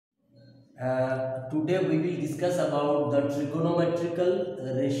Today we will discuss about the trigonometrical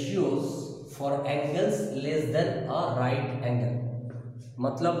ratios for angles less than a right angle.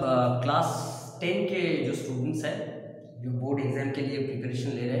 मतलब class 10 के जो students हैं जो board exam के लिए प्रिपरेशन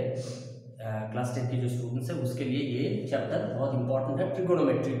ले रहे हैं, क्लास 10 के जो स्टूडेंट्स हैं उसके लिए ये चैप्टर बहुत इंपॉर्टेंट है।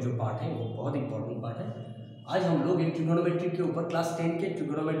 ट्रिगोनोमेट्रिक जो पार्ट है वो बहुत इंपॉर्टेंट पार्ट है। आज हम लोग एक ट्रिगोनोमेट्रिक के ऊपर क्लास 10 के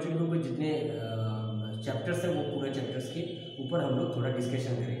ट्रिगोनोमेट्रिक के ऊपर जितने चैप्टर्स हैं वो पूरे चैप्टर्स के ऊपर हम लोग थोड़ा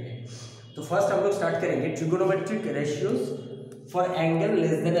डिस्कशन करेंगे। तो फर्स्ट हम लोग स्टार्ट करेंगे trigonometric ratios for angle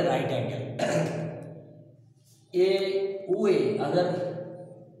less than a right angle. ए ओ ए अगर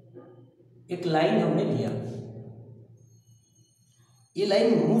एक लाइन हमने लिया, ये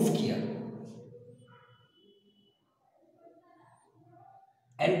लाइन मूव किया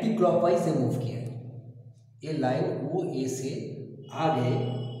एंटी क्लॉकवाइज से मूव किया, ये लाइन ओ ए से आगे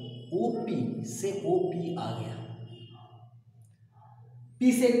ओपी से ओपी आ गया,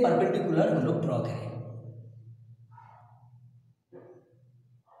 पी से एक परपेंडिकुलर हम लोग ड्रॉ करें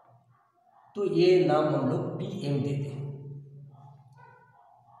तो ये नाम हम लोग पी एम दे दें।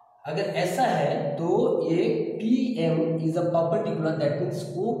 अगर ऐसा है तो ये P M is a perpendicular, that means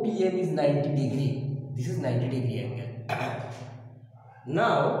O P M is 90 degree, this is 90 degree angle.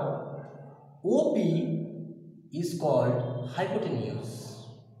 Now O P is called hypotenuse,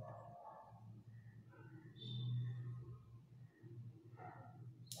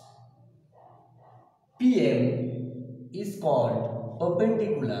 PM is called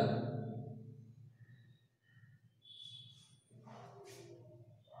perpendicular,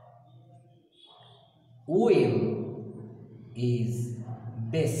 OM is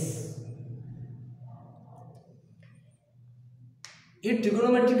base। ये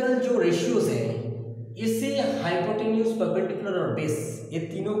trigonometrical जो ratios है इससे hypotenuse, perpendicular और base, ये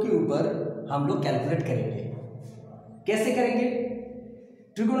तीनों के ऊपर हम लोग कैलकुलेट करेंगे। कैसे करेंगे?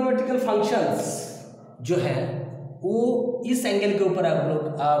 ट्रिगोनोमेट्रिकल फंक्शंस जो है वो इस एंगल के ऊपर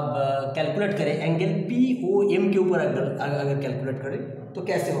आप कैलकुलेट करें, एंगल पी ओ एम के ऊपर अगर कैलकुलेट करें तो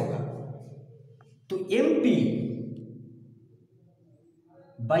कैसे होगा? तो M P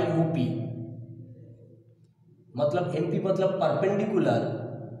by O P, मतलब एम पी मतलब परपेंडिकुलर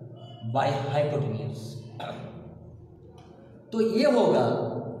बाय हाइपोटेन्यूज, तो ये होगा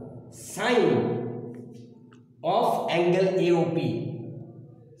sign of angle AOP,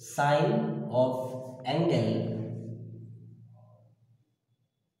 sign of angle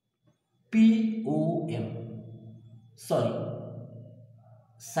POM, sorry,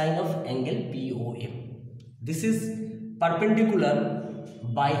 sine of angle POM. This is perpendicular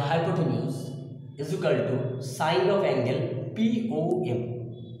by hypotenuse is equal to sine of angle POM.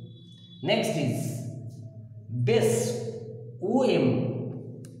 Next is base OM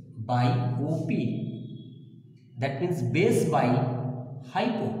by OP, that means base by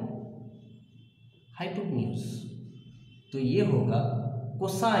hypotenuse, तो ये होगा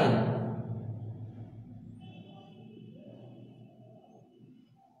cosine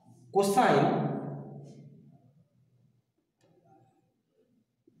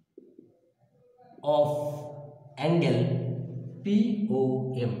of angle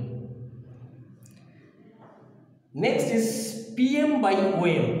POM। Next is PM by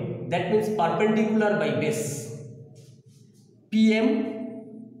OM, that means perpendicular by base, PM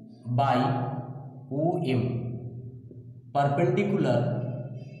by OM, perpendicular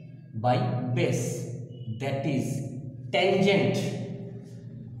by base, that is tangent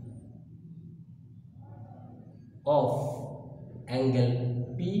of angle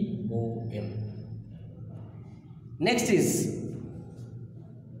POM। Next is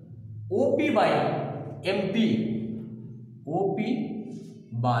OP by MP, OP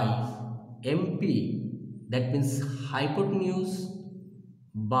by MP, that means hypotenuse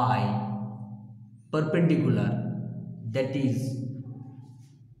by perpendicular, that is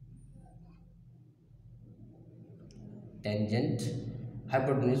tangent,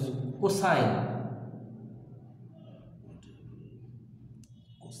 hypotenuse, cosine,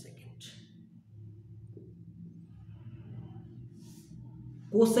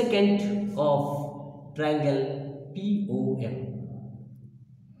 cosecant of triangle POM।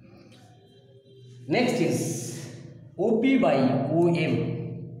 Next is OP by OM,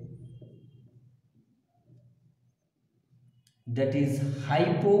 that is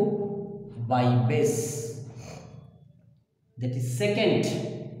hypo by base, that is secant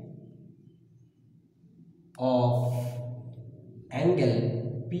of angle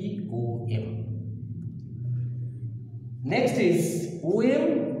POM। Next is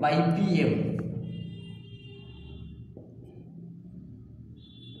OM by PM,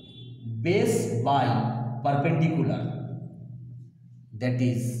 base by perpendicular, that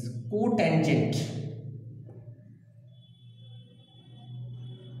is cotangent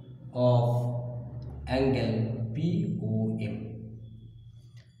of angle POM.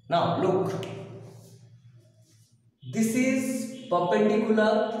 Now look, this is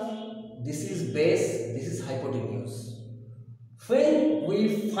perpendicular, this is base, this is hypotenuse. When we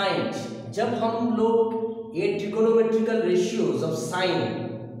find, जब हम लोग ये trigonometrical ratios of sine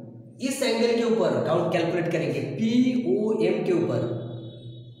इस angle के ऊपर count calculate करेंगे POM के ऊपर,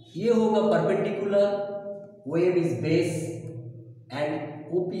 ये होगा perpendicular, OM is base and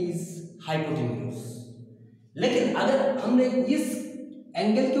OP is hypotenuse. लेकिन अगर हमने इस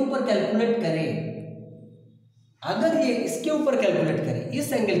एंगल के ऊपर कैलकुलेट करें, अगर ये इसके ऊपर कैलकुलेट करें,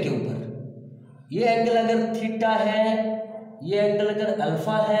 इस एंगल के ऊपर, ये एंगल अगर थीटा है, ये एंगल अगर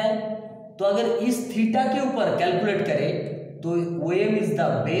अल्फा है, तो अगर इस थीटा के ऊपर कैलकुलेट करें तो OM is the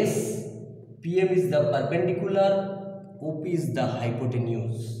base, PM is the perpendicular, OP is the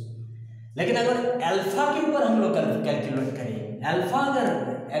hypotenuse. लेकिन अगर अल्फा के ऊपर हम लोग कैलकुलेट करें, अल्फा अगर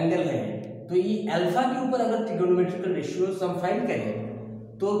एंगल है तो ये अल्फा के ऊपर अगर ट्रिगोनोमेट्रिकल रेशियोज हम फाइंड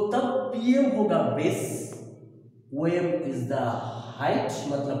करें तो तब PM होगा base, OM is the height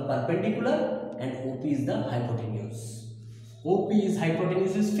मतलब perpendicular and OP is the hypotenuse. OP is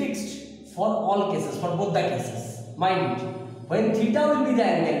hypotenuse is fixed for all cases, for both the cases. Mind it, when theta will be the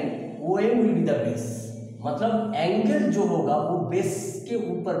angle, OM will be the base. मतलब angle जो होगा वो base के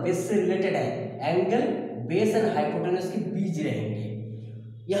ऊपर, base से related है, angle base and hypotenuse के बीच रहेंगे.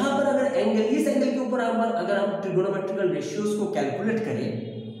 यहाँ पर अगर एंगल, इस एंगल के ऊपर अगर हम ट्रिगोनोमेट्रिकल रेशियोज को कैलकुलेट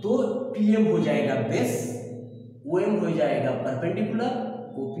करें तो PM हो जाएगा बेस, OM हो जाएगा परपेंडिकुलर,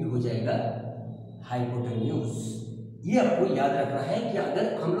 OP हो जाएगा हाइपोटेन्यूज. ये आपको याद रखना है कि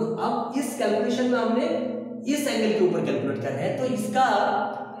अगर हम लोग अब इस कैलकुलेशन में हमने इस एंगल के ऊपर कैलकुलेट कर रहे हैं तो इसका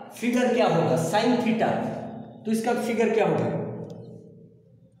फिगर क्या होगा, साइन थीटा, तो इसका फिगर क्या होगा,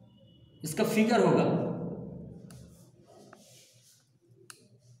 इसका फिगर होगा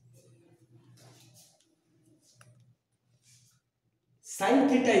sine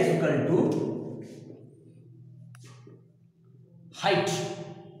theta is equal to height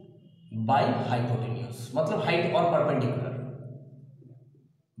by hypotenuse, मतलब हाइट और perpendicular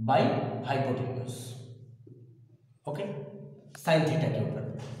by hypotenuse. Okay, sine theta के ऊपर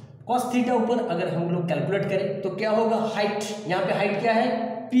कॉस थीटा ऊपर अगर हम लोग कैलकुलेट करें तो क्या होगा, हाइट, यहां पे हाइट क्या है,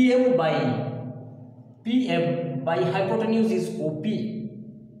 PM by hypotenuse is OP.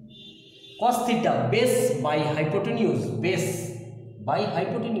 Cos theta base by hypotenuse, base by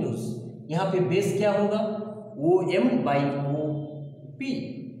hypotenuse, यहां पे बेस क्या होगा, OM bye OP,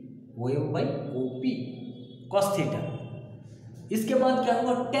 OM bye OP cos theta. इसके बाद क्या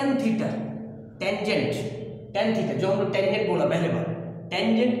होगा, tan theta, tangent, tan theta जो हम लोग टेंजेंट बोला पहले बार,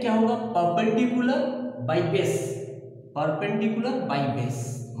 टेंजेंट क्या होगा, perpendicular by base, perpendicular by base,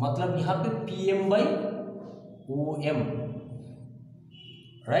 मतलब यहां पे PM bye OM.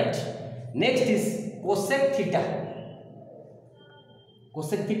 Right, next is cosec theta.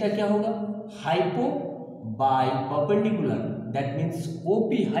 Cosec theta क्या होगा, hypo by perpendicular, that means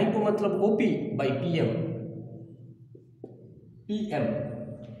OP, hypo मतलब OP bye PM.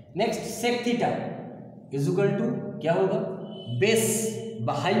 Next sec theta is equal to क्या होगा, base,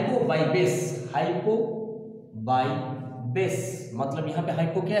 hypo by base, hypo by base, मतलब यहां पे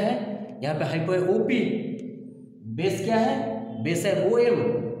hypo क्या है, यहां पे हाइपो है OP, बेस क्या है, बेस है OM.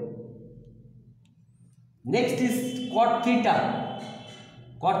 Next is cot theta.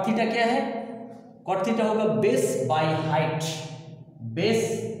 Cot theta क्या है, कॉट थीटा होगा base by height, base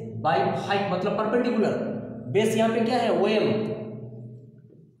by height मतलब परपेंडिकुलर, बेस यहां पे क्या है OM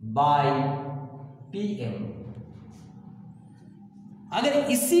बाय PM. अगर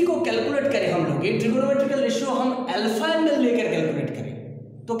इसी को कैलकुलेट करें हम लोग, ये ट्रिगोनोमेट्रिकल रेशियो हम अल्फा एंगल लेकर कैलकुलेट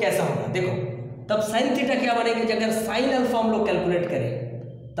करें तो कैसा होगा, देखो तब साइन थीटा क्या बनेगा, अगर साइन अल्फा हम लोग कैलकुलेट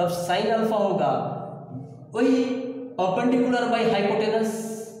करें तब साइन अल्फा होगा वही परपेंडिकुलर बाय हाइपोटेनस,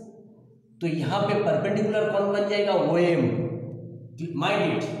 तो यहां पे परपेंडिकुलर कौन बन जाएगा, OM.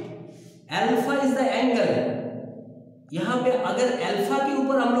 Mind it, alpha is the angle, यहां पे अगर अल्फा के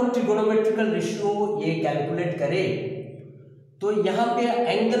ऊपर हम लोग ट्रिगोनोमेट्रिकल रेशियो ये कैलकुलेट करें तो यहां पे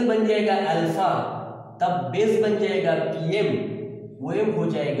एंगल बन जाएगा अल्फा, तब बेस बन जाएगा PM, OM हो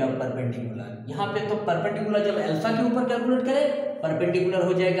जाएगा परपेंडिकुलर. यहां पे तो परपेंडिकुलर जब अल्फा के ऊपर कैलकुलेट करें परपेंडिकुलर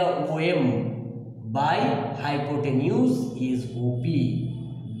हो जाएगा OM by hypotenuse is OP.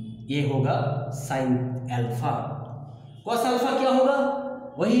 ये होगा साइन अल्फा. कॉस अल्फा क्या होगा,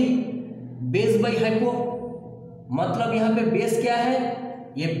 वही बेस बाय हाइपो, मतलब यहां पे बेस क्या है,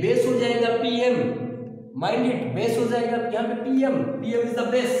 ये बेस हो जाएगा PM. माइंड इट, बेस हो जाएगा यहां पे PM, PM is the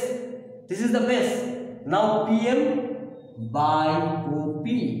base, this is the base. Now PM bye OP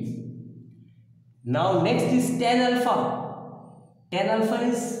Now next is tan alpha. Tan alpha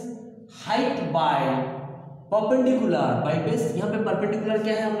is height by perpendicular by base. यहाँ पे perpendicular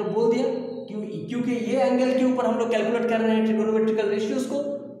क्या है हम लोग बोल दिया, क्योंकि ये एंगल के ऊपर हम लोग कैलकुलेट कर रहे हैं ट्रिगोनोमेट्रिकल रेशियोज को,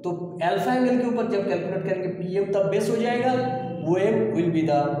 तो अल्फा एंगल के ऊपर जब कैलकुलेट करेंगे पीएम तब बेस हो जाएगा, ओएम will be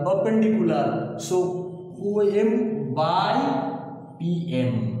the perpendicular, so Om by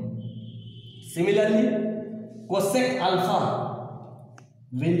PM. Similarly cosec alpha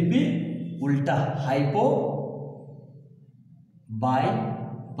will be उल्टा, hypo by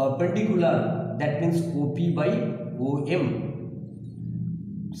perpendicular, that means OP bye Om.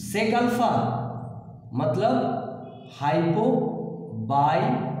 Sec alpha मतलब हाइपो बाय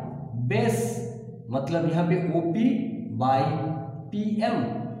बेस, मतलब यहां पे OP by PM.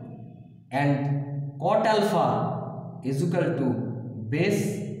 And cot alpha is equal to base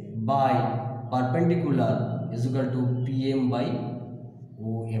by perpendicular is equal to PM by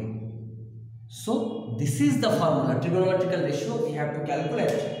Om. So this is the formula trigonometrical ratio we have to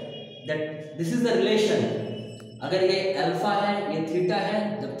calculate, that this is the relation. अगर ये alpha है, ये theta है,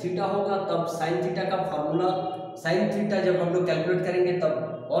 जब theta होगा तब sine theta का formula, sine theta जब हम लोग कैलकुलेट करेंगे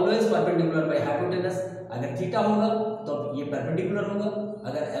तब ऑलवेज परपेंडिकुलर बाय हाइपोटेनस. अगर थीटा होगा तब ये परपेंडिकुलर होगा,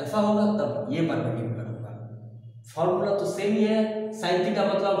 अगर अल्फा होगा तब ये परपेंडिकुलर होगा. फॉर्मूला तो सेम ही है. साइन थीटा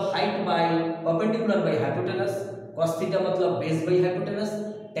मतलब height by perpendicular by hypotenuse, cos theta मतलब base by hypotenuse,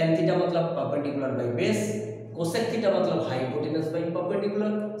 tan theta मतलब perpendicular by base, cosec theta मतलब hypotenuse by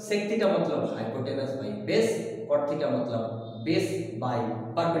perpendicular, sec theta मतलब hypotenuse by base, cot theta मतलब base by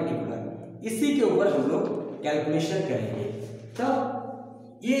perpendicular. इसी के ऊपर हम लोग कैलकुलेशन करेंगे. तो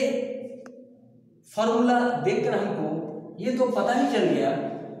ये फॉर्मूला देखकर हमको ये तो पता ही चल गया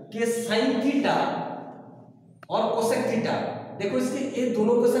कि साइन थीटा और कोसेक थीटा, देखो इसके ये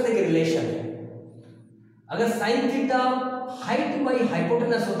दोनों के साथ एक रिलेशन है. अगर sine theta height by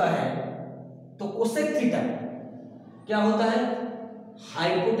hypotenuse होता है तो कोसेक थीटा क्या होता है,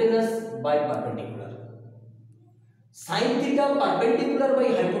 hypotenuse by perpendicular. Sine theta perpendicular by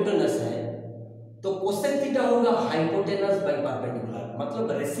hypotenuse है तो कोसेक थीटा होगा हाइपोटेनस बाय परपेंडिकुलर,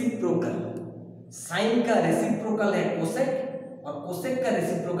 मतलब रेसिप्रोकल. साइन का रेसिप्रोकल है कोसेक और कोसेक का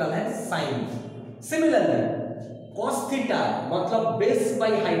रेसिप्रोकल है साइन. सिमिलरली कॉस थीटा मतलब base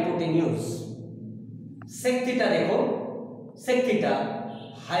by hypotenuse. Sec theta देखो, sec theta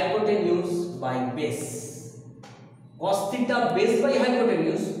hypotenuse by base. Cos theta base by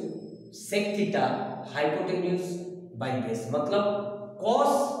hypotenuse, sec theta hypotenuse by base. मतलब cos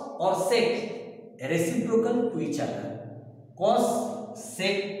और सेक reciprocal to each other. Cos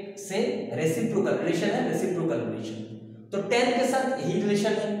सेक से reciprocal relation है, reciprocal relation. तो ten के साथ यही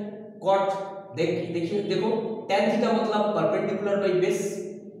relation है. कॉट देखिए देखो, टेन थीटा मतलब परपेंडिकुलर बाय बेस,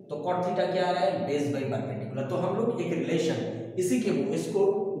 तो कॉट थीटा क्या आ रहा है, बेस बाय परपेंडिकुलर. तो हम लोग एक रिलेशन, इसी के इसको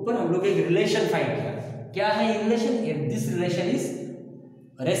ऊपर हम लोग एक रिलेशन फाइंड किया. क्या है ये relation? This relation is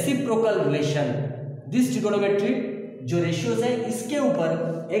reciprocal relation. This trigonometric जो रेशियोज है इसके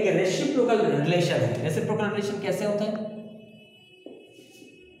ऊपर एक रेसिप्रोकल रिलेशन है. रेसिप्रोकल रिलेशन कैसे होता है?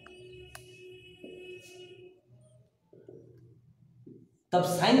 तब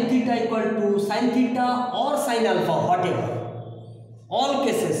sine theta equal to sine theta और sine alpha, what ever, all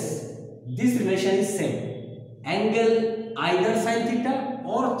cases this relation is same. Angle either sin theta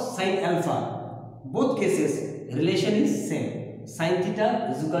or sin alpha, both cases relation is same. Sin theta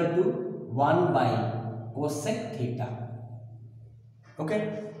is equal to 1 by cosec theta. Okay,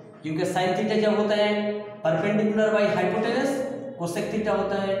 क्योंकि sin theta जब होता है perpendicular by hypotenuse, cosec theta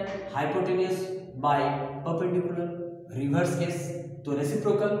होता है hypotenuse by perpendicular. Reverse case तो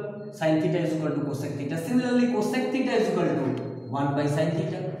reciprocal, sin theta is equal to cosec theta. Similarly cosec theta is equal to 1 by sin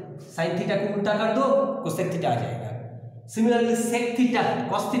theta. Sine theta को उल्टा कर दो, कोसेक थीटा आ जाएगा. Similarly sec theta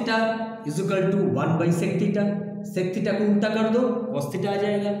cos theta is equal to 1 by sec theta. Sec theta को उल्टा कर दो, cos theta आ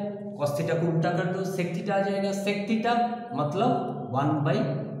जाएगा. कॉस थीटा को उल्टा कर दो, सेक थीटा आ जाएगा. सेक थीटा मतलब 1 by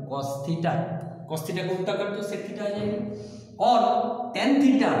cos theta. Cos theta को उल्टा कर दो, सेक थीटा आ जाएगा. और tan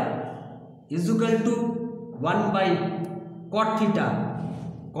theta is equal to 1 by cot theta.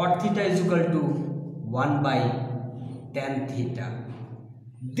 Cot theta is equal to 1 by tan theta.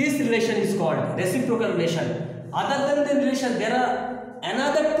 This relation is called reciprocal relation. Other than the relation, there are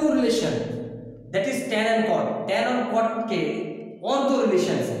another two relation, that is tan and cot. tan और cot के और दो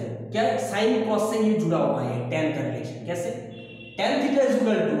relations हैं. क्या sin cos से ये जुड़ा हुआ है tan का relation? कैसे? tan theta is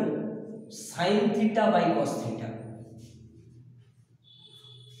equal to sin theta by cos theta.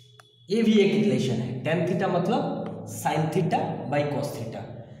 ये भी एक रिलेशन है. tan theta मतलब sin theta by cos theta.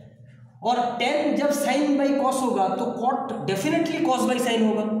 और tan जब sin बाई cos होगा तो cot definitely cos by sin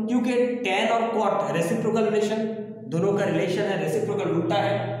होगा, क्योंकि tan और cot रेसिप्रोकल रिलेशन, दोनों का रिलेशन है रेसिप्रोकल उल्टा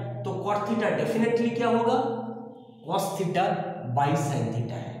है. तो कॉट थीटा डेफिनेटली क्या होगा, cos theta by sine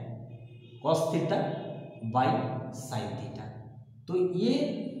theta है, cos theta by sine theta. तो ये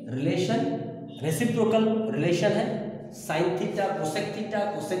रिलेशन रेसिप्रोकल रिलेशन है, sine theta cosec theta,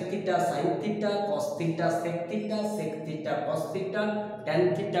 cosec theta sine theta, cos theta sec theta, sec theta cos theta, tan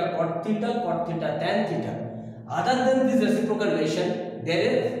theta cot theta, cot theta tan theta. Other than this reciprocal relation, there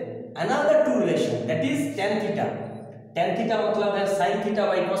is another two relation, that is tan theta. Tan theta मतलब है sin theta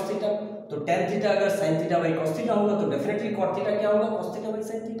by cos theta, तो tan theta अगर sin theta by cos theta होगा तो definitely cot theta क्या होगा, cos theta by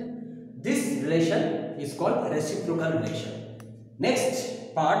sin theta. This relation is called reciprocal relation. Next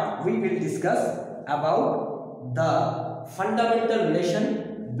part we will discuss about the fundamental relation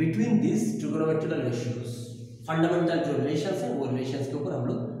between these trigonometrical ratios. Fundamental जो relations हैं वो relations के ऊपर हम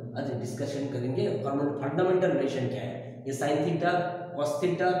लोग आज डिस्कशन करेंगे। फंडामेंटल रिलेशन क्या है, ये sine theta cos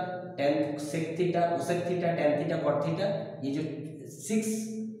theta tan sec theta cosec theta tan theta cot theta, ये जो 6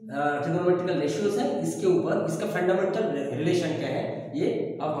 ट्रिगोनोमेट्रिकल रेशियोज है इसके ऊपर इसका फंडामेंटल रिलेशन क्या है ये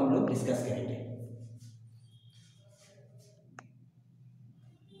अब हम लोग डिस्कस करेंगे।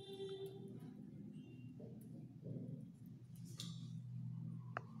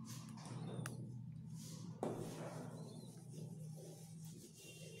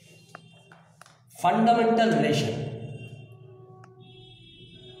 फंडामेंटल रिलेशन,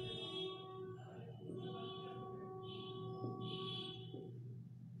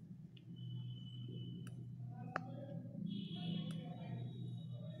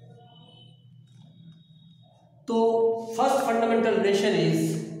 तो first fundamental relation is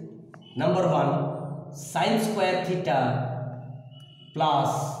number 1 sine square theta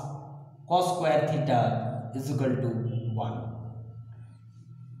plus cos square theta is equal to 1।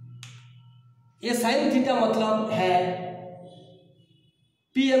 ये साइन थीटा मतलब है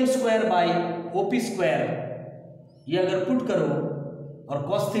P M square by O P square, ये अगर पुट करो और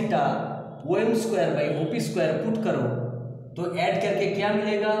cos theta O M square by O P square put करो तो add करके क्या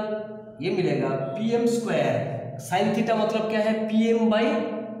मिलेगा, ये मिलेगा P M square. Sine theta मतलब क्या है, P M by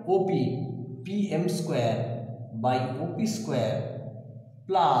O P, P M square by O P square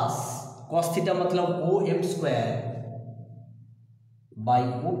plus cos theta मतलब O M square by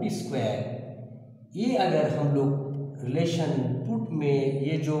O P square. ये अगर हम लोग रिलेशन पुट में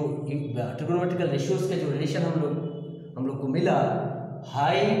ये जो ट्रिगोनोमेट्रिकल रेशियोज का जो रिलेशन हम लोग को मिला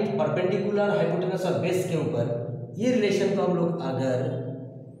हाइट परपेंडिकुलर हाइपोटेनस और बेस के ऊपर, ये रिलेशन को हम लोग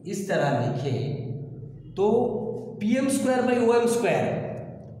अगर इस तरह लिखे तो P M square by O M square,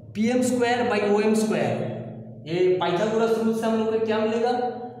 P M square by O M square, ये पाइथागोरस रूल से हम लोग को क्या मिलेगा,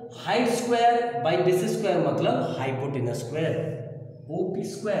 height square by base square मतलब hypotenuse square, O P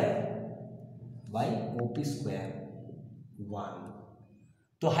square by O P square 1।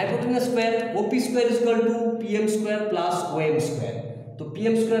 तो hypotenuse square O P square is equal to P M square plus O M square, तो P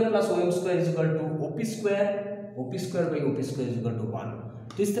M square plus O M square is equal two O P square by O P square is equal to 1।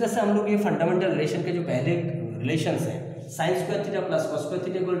 तो इस तरह से हम लोग ये fundamental relation के जो पहले रिलेशंस हैं sine square theta plus cos square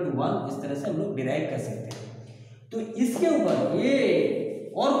theta equal to 1, इस तरह से हम लोग डिराइव कर सकते हैं। तो इसके ऊपर ये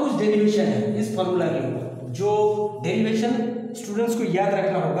और कुछ डेरिवेशन है इस फॉर्मूला के ऊपर, जो डेरिवेशन स्टूडेंट्स को याद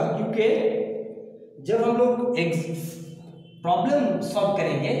रखना होगा, क्योंकि जब हम लोग प्रॉब्लम सॉल्व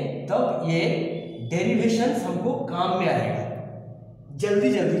करेंगे तब ये डेरिवेशन हमको काम में आएगा। जल्दी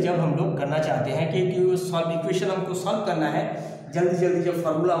जब हम लोग करना चाहते हैं कि इक्वेशन हमको सॉल्व करना है, जल्दी जब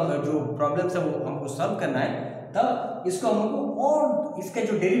फार्मूला जो प्रॉब्लम्स है वो हमको सॉल्व करना है, तब इसको हमको और इसका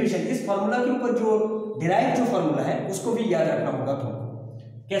जो डेरिवेशन इस फार्मूला के ऊपर जो डिराइव जो फार्मूला है उसको भी याद रखना होगा तुमको।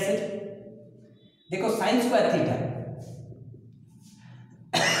 कैसे, देखो sine square theta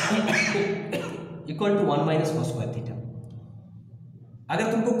equal to 1 minus cos square theta.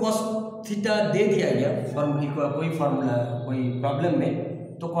 अगर तुमको कॉस थीटा दे दिया गया कोई फार्मूला कोई प्रॉब्लम में,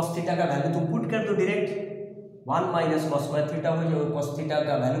 तो कॉस थीटा का वैल्यू तुम पुट कर दो direct, 1 minus cos square theta हो जाए, कॉस थीटा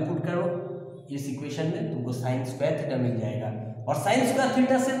का वैल्यू पुट करो इस इक्वेशन में, तुमको साइन स्क्वायर थीटा मिल जाएगा। और साइन स्क्वायर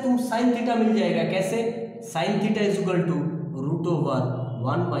थीटा से तुम साइन थीटा मिल जाएगा, कैसे, sine theta is equal to root over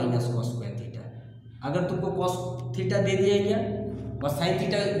 1 minus cos square theta. अगर तुमको कॉस थीटा दे दिया गया और sine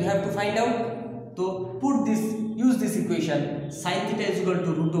theta you have to find out, तो put this use this equation sin theta is equal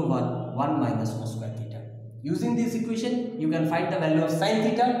to root over 1 minus cos square theta. Using this equation you can find the value of sin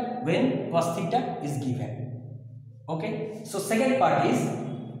theta when cos theta is given. Okay, so second part is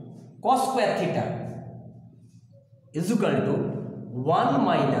cos square theta is equal to 1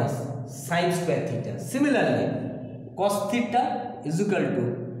 minus sin square theta. Similarly cos theta is equal to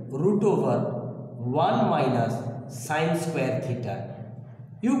root over 1 minus sin square theta.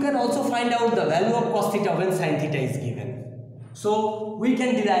 You can also find out the value of cos theta when sin theta is given. So we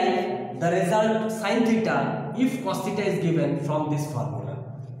can derive the result sin theta if cos theta is given from this formula.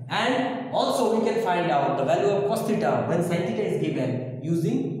 And also we can find out the value of cos theta when sin theta is given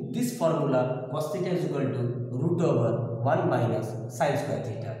using this formula. Cos theta is equal to root over 1 minus sin square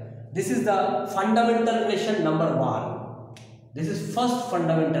theta. This is the fundamental relation number 1. This is first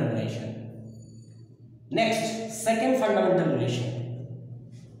fundamental relation. Next, second fundamental relation.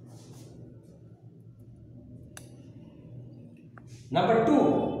 Number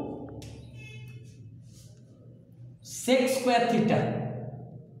 2, sec square theta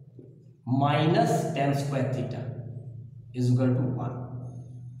minus tan square theta is equal to 1.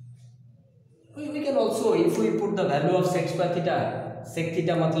 We can also, if we put the value of sec square theta, sec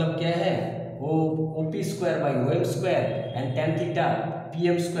theta मतलब क्या है, OP square by OM square and tan theta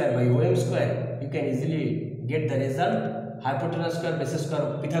PM square by OM square, you can easily get the result. Hypotenuse square basis square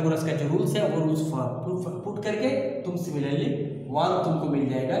Pythagoras का जो rules है वो rules put करके तुम similarly 1 तुमको मिल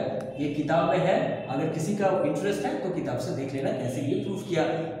जाएगा। ये किताब में है, अगर किसी का इंटरेस्ट है तो किताब से देख लेना कैसे ये प्रूफ किया।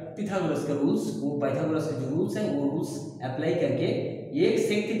 पिथागोरस का रूल्स, वो पाइथागोरस के जो रूल्स हैं वो रूल्स अप्लाई करके ये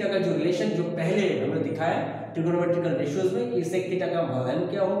सेक थीटा का जो रिलेशन जो पहले हमने दिखाया ट्रिगोनोमेट्रिकल रेशियोज में कि सेक थीटा का वैल्यू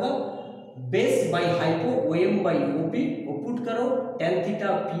क्या होगा, बेस बाय हाइपो ओएम बाय ओपी वो पुट करो, tan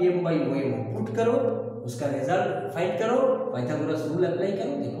theta PM by Om put करो, उसका रिजल्ट फाइंड करो, पाइथागोरस रूल अप्लाई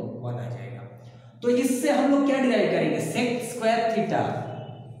करो, देखो 1 आ जाएगा। तो इससे हम लोग क्या डिराइव करेंगे, sec square theta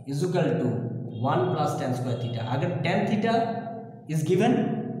is equal to 1 plus tan square theta. अगर tan theta is given,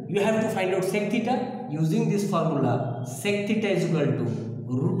 you have to find out sec theta using this formula. Sec theta is equal to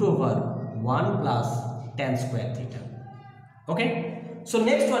root over 1 plus tan square theta. Okay, so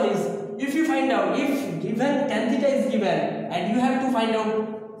next one is, if you find out, if given tan theta is given and you have to find out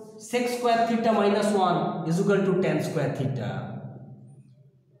sec square theta minus 1 is equal to tan square theta.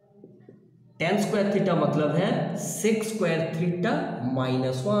 Tan square theta मतलब है sec square theta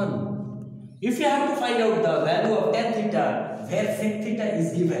minus 1. If you have to find out the value of tan theta where sec theta is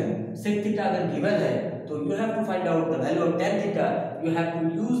given, sec theta अगर given है तो you have to find out the value of tan theta. You have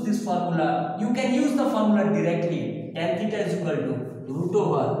to use this formula. You can use the formula directly. Tan theta is equal to root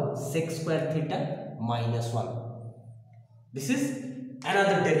over sec square theta minus 1. This is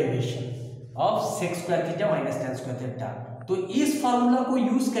another derivation of sec square theta minus tan square theta. तो इस formula को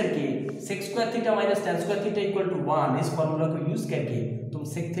use करके sec square theta minus tan square theta equal to 1, इस formula को use करके तुम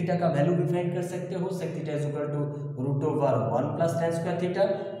sec theta का value भी फाइंड कर सकते हो। sec theta is equal to root over 1 plus tan square theta।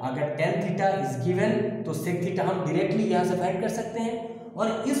 अगर tan theta is given तो sec theta हम डायरेक्टली यहाँ से फाइंड कर सकते हैं,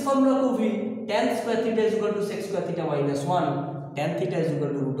 और इस फॉर्मूला को भी tan square theta is equal to sec square theta minus 1, tan theta is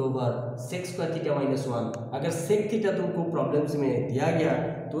equal to root over sec square theta minus 1। अगर sec theta तुमको प्रॉब्लम्स में दिया गया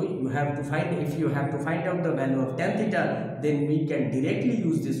तो you have to find, if you have to find out the value of tan theta, then we can directly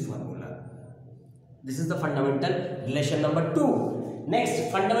use this formula. This is the fundamental relation number 2.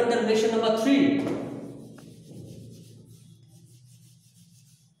 Next, fundamental relation number 3.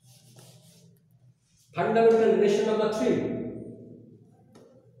 Fundamental relation number 3.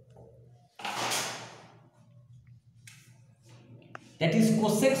 That is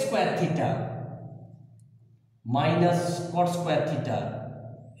cosec square theta minus cot square theta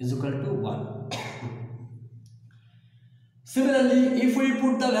is equal to 1. Similarly, if we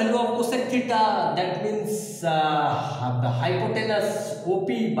put the value of cosec theta, that means the hypotenuse OP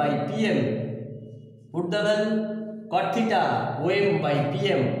by PM, put the value, cot theta OM by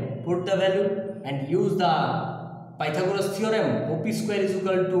PM, put the value, and use the Pythagoras theorem, OP square is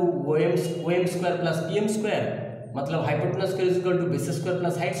equal to OM square plus PM square, मतलब hypotenuse square is equal to base square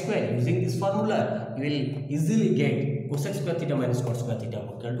plus height square. Using this formula, you will easily get cosec square theta minus cot square theta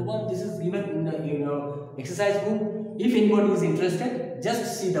equal to 1. This is given in the exercise book. If anybody is interested,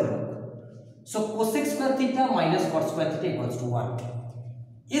 just see the book. So cosec square theta minus cot square theta equals to 1.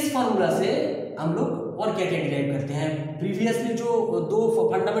 इस formula से हम लोग और क्या क्या derive करते हैं, previously जो दो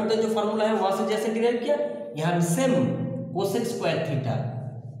फंडामेंटल जो फॉर्मूला है वहां से जैसे डिराइव किया, यहाँ भी same cosec square theta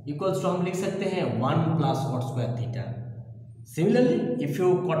equals to हम लिख सकते हैं 1 plus cot square theta. Similarly if you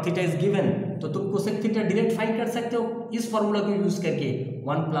cot theta is given तो तुम cosec theta डायरेक्ट फाइंड कर सकते हो इस फॉर्मूला को यूज करके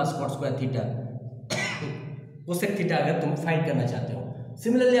 1 plus cot square theta cosec theta अगर तुम फाइंड करना चाहते हो।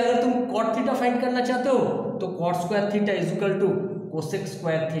 सिमिलरली अगर तुम cot theta फाइंड करना चाहते हो तो cot square theta is equal to cosec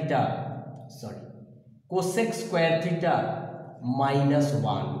square theta minus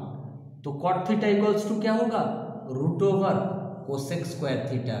 1। तो cot theta इक्वल्स टू क्या होगा, root over cosec square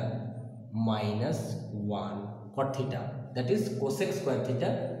theta minus 1 cot theta, that is cosec square theta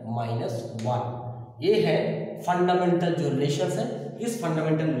minus 1। ये है fundamental जो रिलेशंस है, इस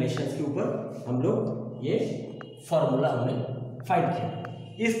फंडामेंटल रिलेशंस के ऊपर हम लोग ये फॉर्मूला हमने फाइंड किया।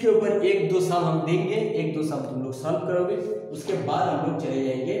 इसके ऊपर एक दो सम हम देंगे, एक दो सम तुम लोग सॉल्व करोगे, उसके बाद हम लोग चले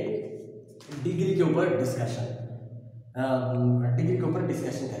जाएंगे डिग्री के ऊपर डिस्कशन, डिग्री के ऊपर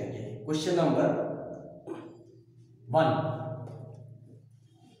डिस्कशन करेंगे। Question number 1।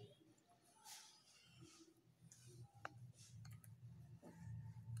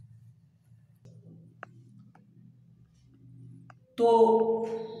 तो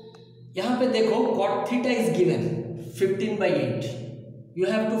यहां पे देखो cot theta is given 15/8। You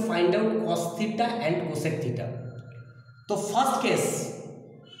have to find out cos theta and cosec theta. तो first case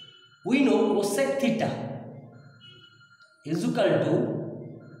we know cosec theta is equal to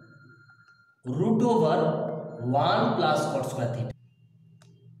 √1 plus cot square theta.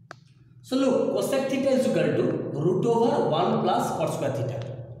 So look, cosec theta is equal to √1 plus cot square theta.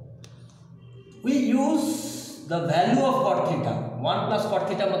 We use the value of cot theta 1 plus cot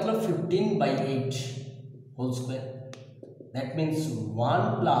theta मतलब 15/8 whole square. That means 1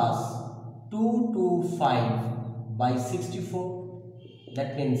 plus 225/64. That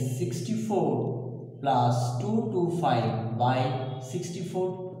means 64 plus 225/64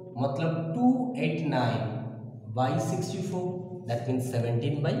 मतलब 289/64. That means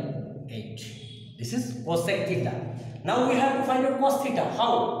 17/8. This is cosec theta. Now we have to find out cos theta.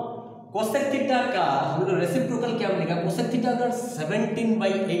 How? cosec theta का हम लोग reciprocal क्या मिलेगा? cosec theta अगर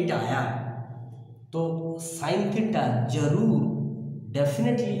 17/8 आया तो sin थीटा जरूर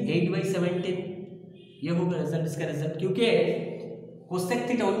डेफिनेटली 8/17 ये होगा रिजल्ट, इसका रिजल्ट। क्योंकि cosec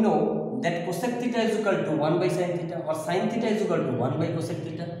theta we know that cosec theta is equal to 1/sin theta और sin theta is equal to 1/cosec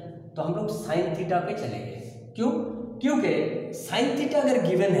theta. तो हम लोग sin थीटा पे चले गए। क्यों? क्योंकि sin थीटा अगर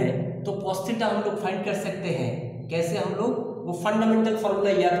गिवन है तो cos थीटा हम लोग फाइंड कर सकते हैं। कैसे हम लोग? वो फंडामेंटल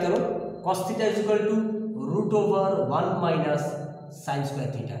फॉर्मूला याद करो, cos theta is equal to √1 minus sin square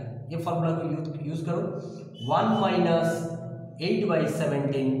theta. ये फॉर्मूला को यूज करो। 1 माइनस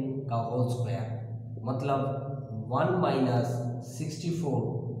 8/17 का होल स्क्वायर मतलब 1 माइनस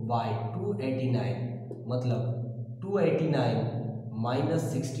 64/289 मतलब 289 माइनस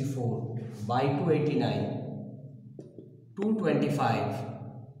 64/289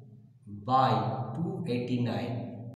 225/289